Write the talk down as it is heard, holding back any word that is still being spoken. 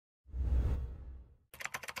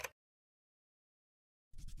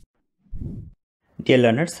Dear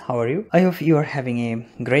learners, how are you? I hope you are having a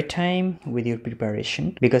great time with your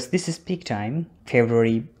preparation because this is peak time,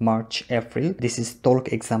 February, March, April. This is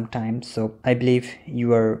TOLC exam time, so I believe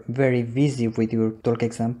you are very busy with your TOLC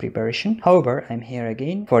exam preparation. However, I'm here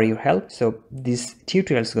again for your help. So this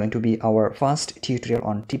tutorial is going to be our first tutorial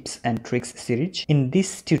on tips and tricks series. In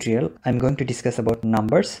this tutorial, I'm going to discuss about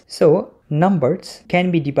numbers. So numbers can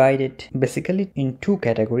be divided basically in two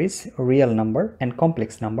categories, real number and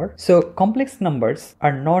complex number. So complex numbers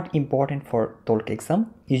are not important for TOLC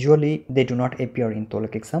exam. Usually they do not appear in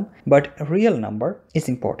TOLC exam, but real number is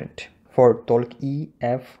important. For TOLC-E,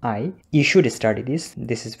 F, I, you should study this.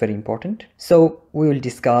 This is very important. So we will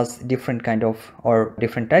discuss different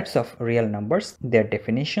types of real numbers, their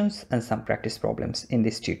definitions and some practice problems in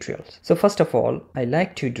this tutorial. So first of all, I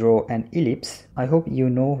like to draw an ellipse. I hope you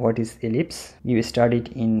know what is ellipse. You studied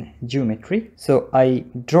in geometry. So I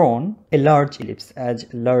drawn a large ellipse, as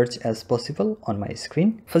large as possible on my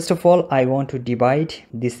screen. First of all, I want to divide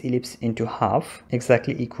this ellipse into half,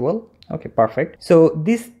 exactly equal. Okay, perfect. So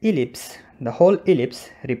this ellipse, the whole ellipse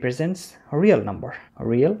represents a real number, A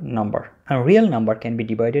real number can be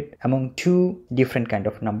divided among two different kind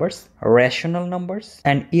of numbers, rational numbers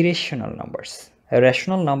and irrational numbers.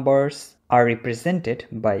 Rational numbers are represented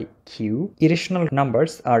by Q. Irrational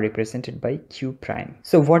numbers are represented by Q prime.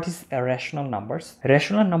 So what is rational numbers?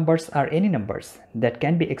 Rational numbers are any numbers that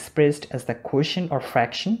can be expressed as the quotient or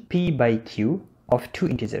fraction P by Q of two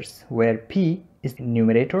integers, where P is the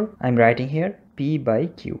numerator. I'm writing here P by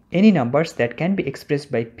Q. Any numbers that can be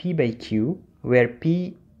expressed by P by Q, where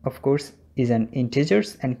P of course is an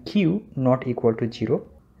integers and Q not equal to 0.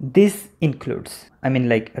 This includes,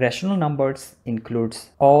 rational numbers includes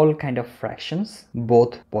all kind of fractions,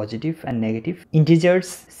 both positive and negative.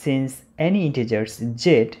 Integers, since any integers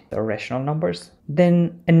z are rational numbers.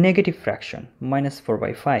 Then a negative fraction,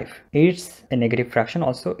 -4/5. It's a negative fraction,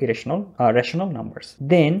 also rational numbers.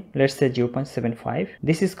 Then let's say 0.75.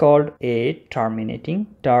 This is called a terminating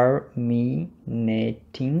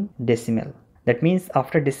decimal. That means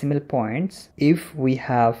after decimal points, if we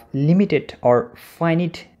have limited or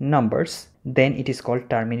finite numbers, then it is called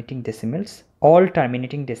terminating decimals. All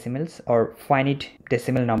terminating decimals or finite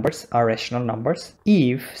decimal numbers are rational numbers.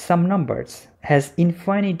 If some numbers has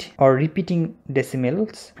infinite or repeating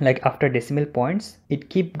decimals, like after decimal points,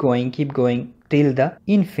 it keep going till the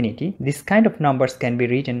infinity. This kind of numbers can be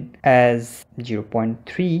written as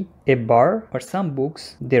 0.3, a bar, or some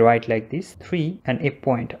books they write like this, 3 and a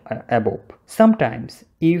point above. Sometimes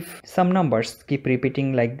if some numbers keep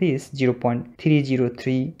repeating like this,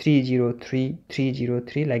 0.303, 303,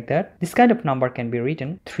 303, like that, this kind of number can be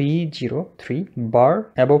written 303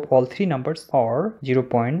 bar above all three numbers, or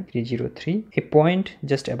 0.303, a point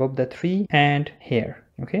just above the 3 and here.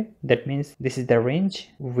 Okay, that means this is the range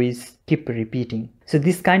which keep repeating. So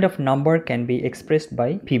this kind of number can be expressed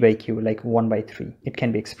by P by Q, like 1/3. It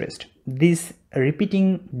can be expressed. These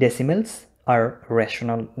repeating decimals are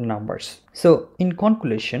rational numbers. So in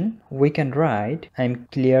conclusion, we can write, I'm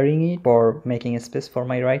clearing it for making a space for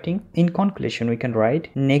my writing. In conclusion, we can write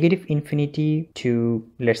 -infinity to,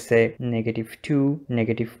 let's say, -2,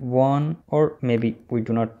 -1, or maybe we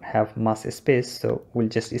do not have much space, so we'll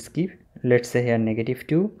just skip. Let's say here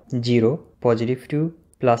 -2, 0, +2,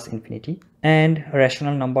 plus infinity. And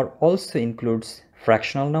rational number also includes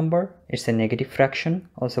fractional number. It's a negative fraction,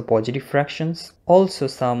 also positive fractions, also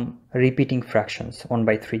some repeating fractions,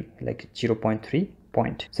 1/3, like 0.3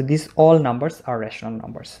 point. So these all numbers are rational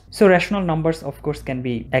numbers. So rational numbers of course can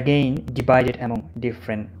be again divided among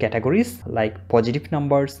different categories, like positive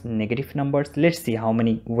numbers, negative numbers. Let's see how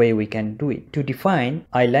many way we can do it. To define,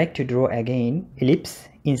 I like to draw again ellipse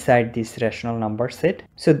inside this rational number set.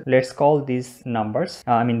 So let's call these numbers,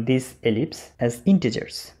 this ellipse, as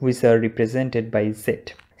integers, which are represented by z.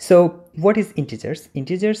 So what is integers?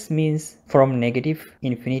 Integers means from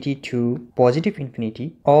 -infinity to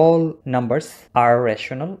 +infinity, all numbers are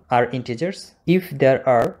rational, are integers, if there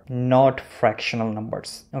are not fractional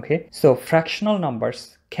numbers. Okay, so fractional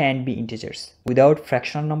numbers can be integers. Without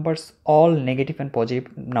fractional numbers, all negative and positive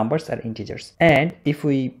numbers are integers. And if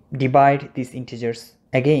we divide these integers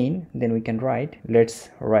again, then we can write, let's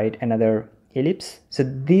write another ellipse. So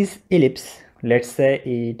this ellipse, let's say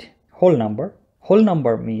it whole number. Whole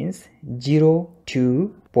number means 0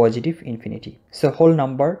 to +infinity. So whole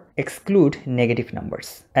number exclude negative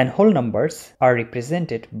numbers, and whole numbers are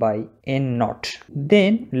represented by n0.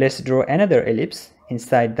 Then let's draw another ellipse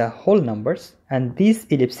inside the whole numbers, and this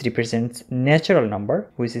ellipse represents natural number,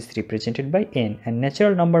 which is represented by n. And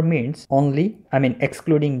natural number means only,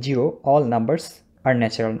 excluding 0, all numbers are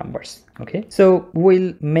natural numbers. Okay, so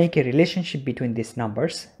we'll make a relationship between these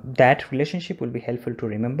numbers. That relationship will be helpful to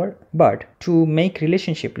remember, but to make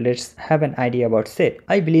relationship, let's have an idea about set.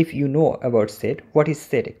 I believe you know about set. What is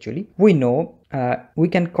set actually? We know we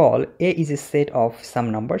can call A is a set of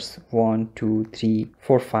some numbers, 1 2 3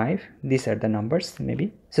 4 5. These are the numbers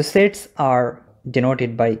maybe. So sets are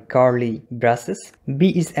denoted by curly braces. B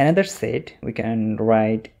is another set. We can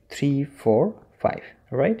write 3 4 5.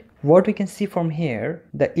 Right, what we can see from here,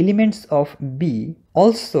 the elements of B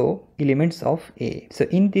also elements of A. So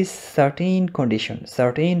in this certain condition,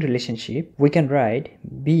 certain relationship, we can write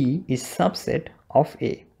B is subset of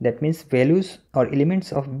A. That means values or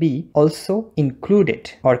elements of B also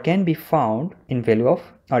included or can be found in value of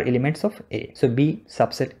or elements of A. So B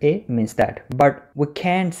subset A means that, but we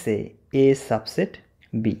can't say A subset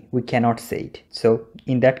B. We cannot say it. So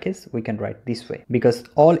in that case, we can write this way because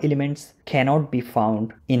all elements cannot be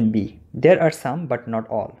found in B. There are some, but not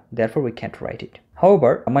all. Therefore, we can't write it.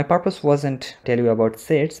 However, my purpose wasn't tell you about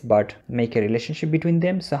sets, but make a relationship between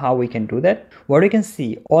them. So how we can do that? What we can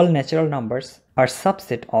see, all natural numbers are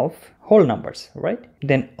subset of whole numbers, right?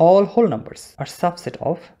 Then all whole numbers are subset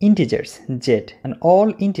of integers, Z, and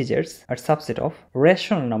all integers are subset of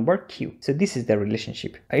rational number Q. So this is the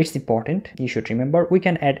relationship. It's important. You should remember. We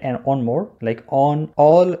can add an on more, like on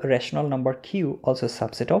all rational number Q, also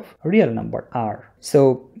subset of real number R.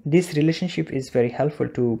 So this relationship is very helpful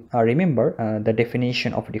to remember the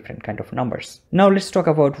definition of different kind of numbers. Now let's talk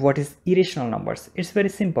about what is irrational numbers. It's very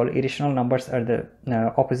simple. Irrational numbers are the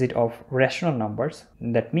opposite of rational numbers.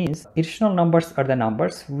 That means irrational numbers are the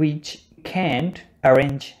numbers which can't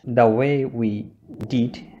arrange the way we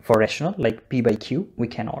did for rational, like P by Q. We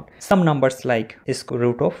cannot. Some numbers like square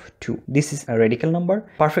root of 2. This is a radical number.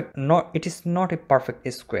 Perfect. It is not a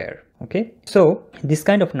perfect square. Okay, so this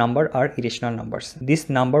kind of number are irrational numbers. This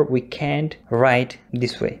number we can't write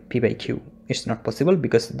this way, P by Q. It's not possible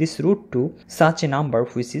because this root 2, such a number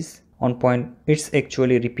which is on point, it's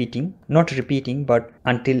actually repeating, not repeating, but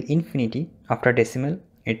until infinity after decimal,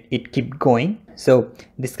 it keep going. So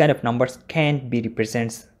this kind of numbers can't be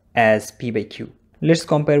represented as P by Q. Let's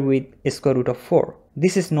compare with square root of 4.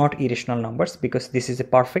 This is not irrational numbers because this is a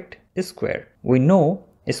perfect square. We know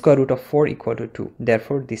square root of 4 equal to 2.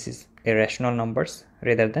 Therefore, this is irrational numbers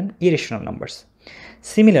rather than irrational numbers.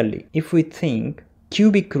 Similarly, if we think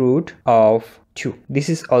cubic root of 2, this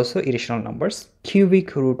is also irrational numbers.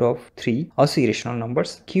 Cubic root of 3, also irrational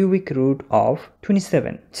numbers. Cubic root of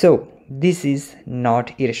 27. So this is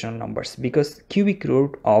not irrational numbers because cubic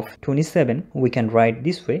root of 27 we can write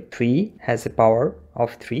this way. 3 has a power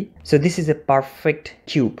of 3. So this is a perfect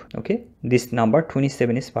cube. Okay, this number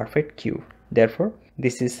 27 is perfect cube. Therefore,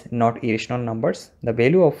 this is not irrational numbers. The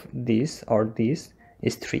value of this or this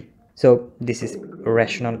is 3. So this is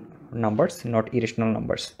rational numbers, not irrational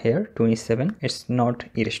numbers. Here 27, it's not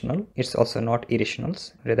irrational. It's also not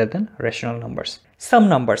irrationals rather than rational numbers. Some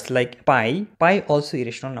numbers like pi also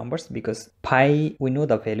irrational numbers because pi, we know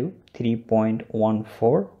the value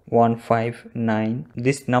 3.14159.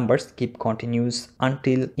 These numbers keep continuous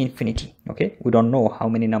until infinity. Okay, we don't know how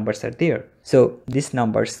many numbers are there. So these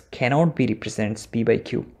numbers cannot be represented P by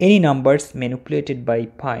Q. Any numbers manipulated by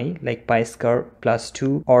pi, like pi square plus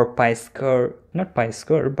 2 or pi square, not pi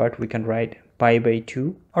square, but we can write pi by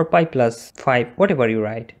 2 or pi plus 5, whatever you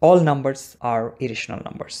write, all numbers are irrational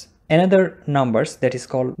numbers. Another numbers that is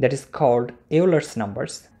called Euler's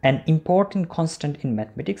numbers, an important constant in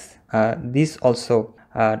mathematics. These also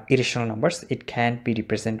are irrational numbers. It can't be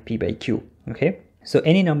represented P by Q. Okay, so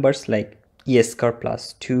any numbers like E square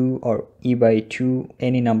plus 2 or E by 2,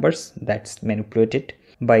 any numbers that's manipulated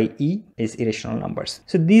by E is irrational numbers.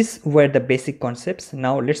 So these were the basic concepts.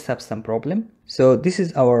 Now let's have some problem. So this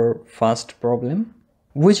is our first problem.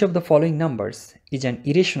 Which of the following numbers is an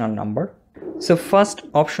irrational number? So first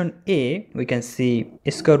option A, we can see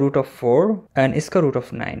square root of 4 and square root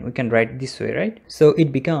of 9. We can write this way, right? So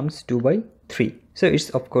it becomes 2 by 3. So it's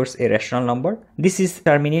of course a rational number. This is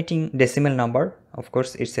terminating decimal number. Of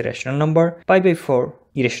course, it's a rational number. Pi by 4,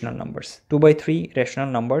 irrational numbers. 2 by 3, rational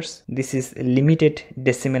numbers. This is limited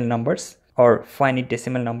decimal numbers or finite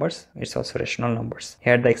decimal numbers. It's also rational numbers.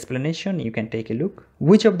 Here the explanation, you can take a look.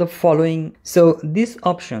 Which of the following, so these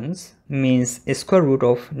options means a square root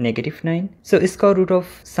of -9. So a square root of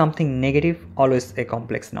something negative, always a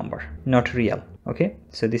complex number, not real. Okay,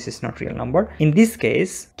 so this is not real number. In this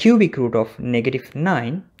case, cubic root of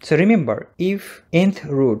 -9. So remember, if nth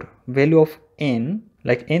root, value of n,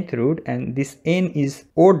 like nth root, and this n is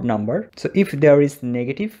odd number, so if there is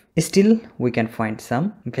negative, still we can find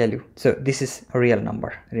some value. So this is a real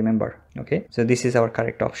number, remember. Okay, so this is our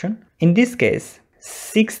correct option. In this case,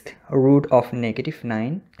 sixth root of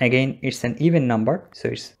 -9. Again, it's an even number, so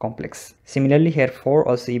it's complex. Similarly, here 4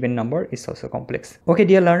 also even number is also complex. Okay,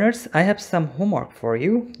 dear learners, I have some homework for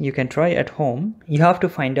you. You can try at home. You have to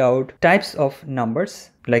find out types of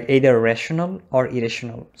numbers, like either rational or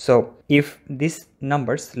irrational. So if this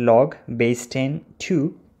numbers log base 10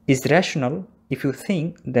 2 is rational, if you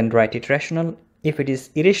think, then write it rational. If it is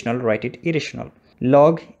irrational, write it irrational.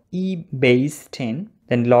 Log e base 10,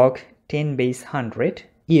 then log 10 base 100,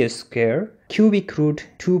 e square, cubic root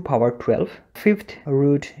 2 power 12, fifth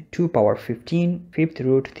root 2 power 15, fifth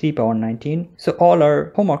root 3 power 19. So all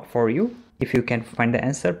are homework for you. If you can find the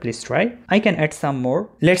answer, please try. I can add some more.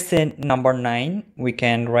 Let's say number 9, we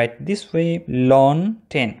can write this way, ln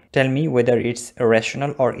 10. Tell me whether it's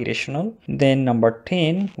rational or irrational. Then number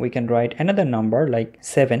 10, we can write another number like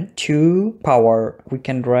 7, 2 power, we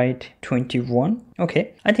can write 21.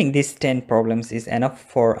 Okay, I think these 10 problems is enough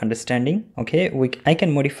for understanding. Okay, I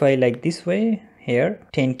can modify like this way here,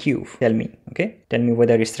 10 cube. Tell me, okay, tell me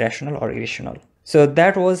whether it's rational or irrational. So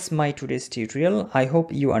that was my today's tutorial. I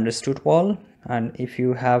hope you understood well, and if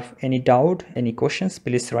you have any doubt, any questions,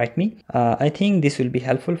 please write me. I think this will be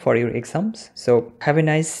helpful for your exams. So have a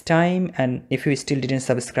nice time, and if you still didn't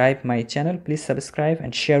subscribe my channel, please subscribe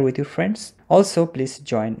and share with your friends. Also, please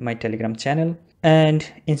join my Telegram channel and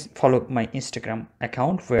follow my Instagram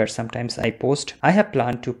account, where sometimes I post. I have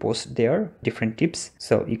planned to post there different tips,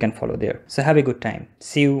 so you can follow there. So have a good time.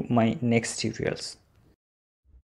 See you my next tutorials.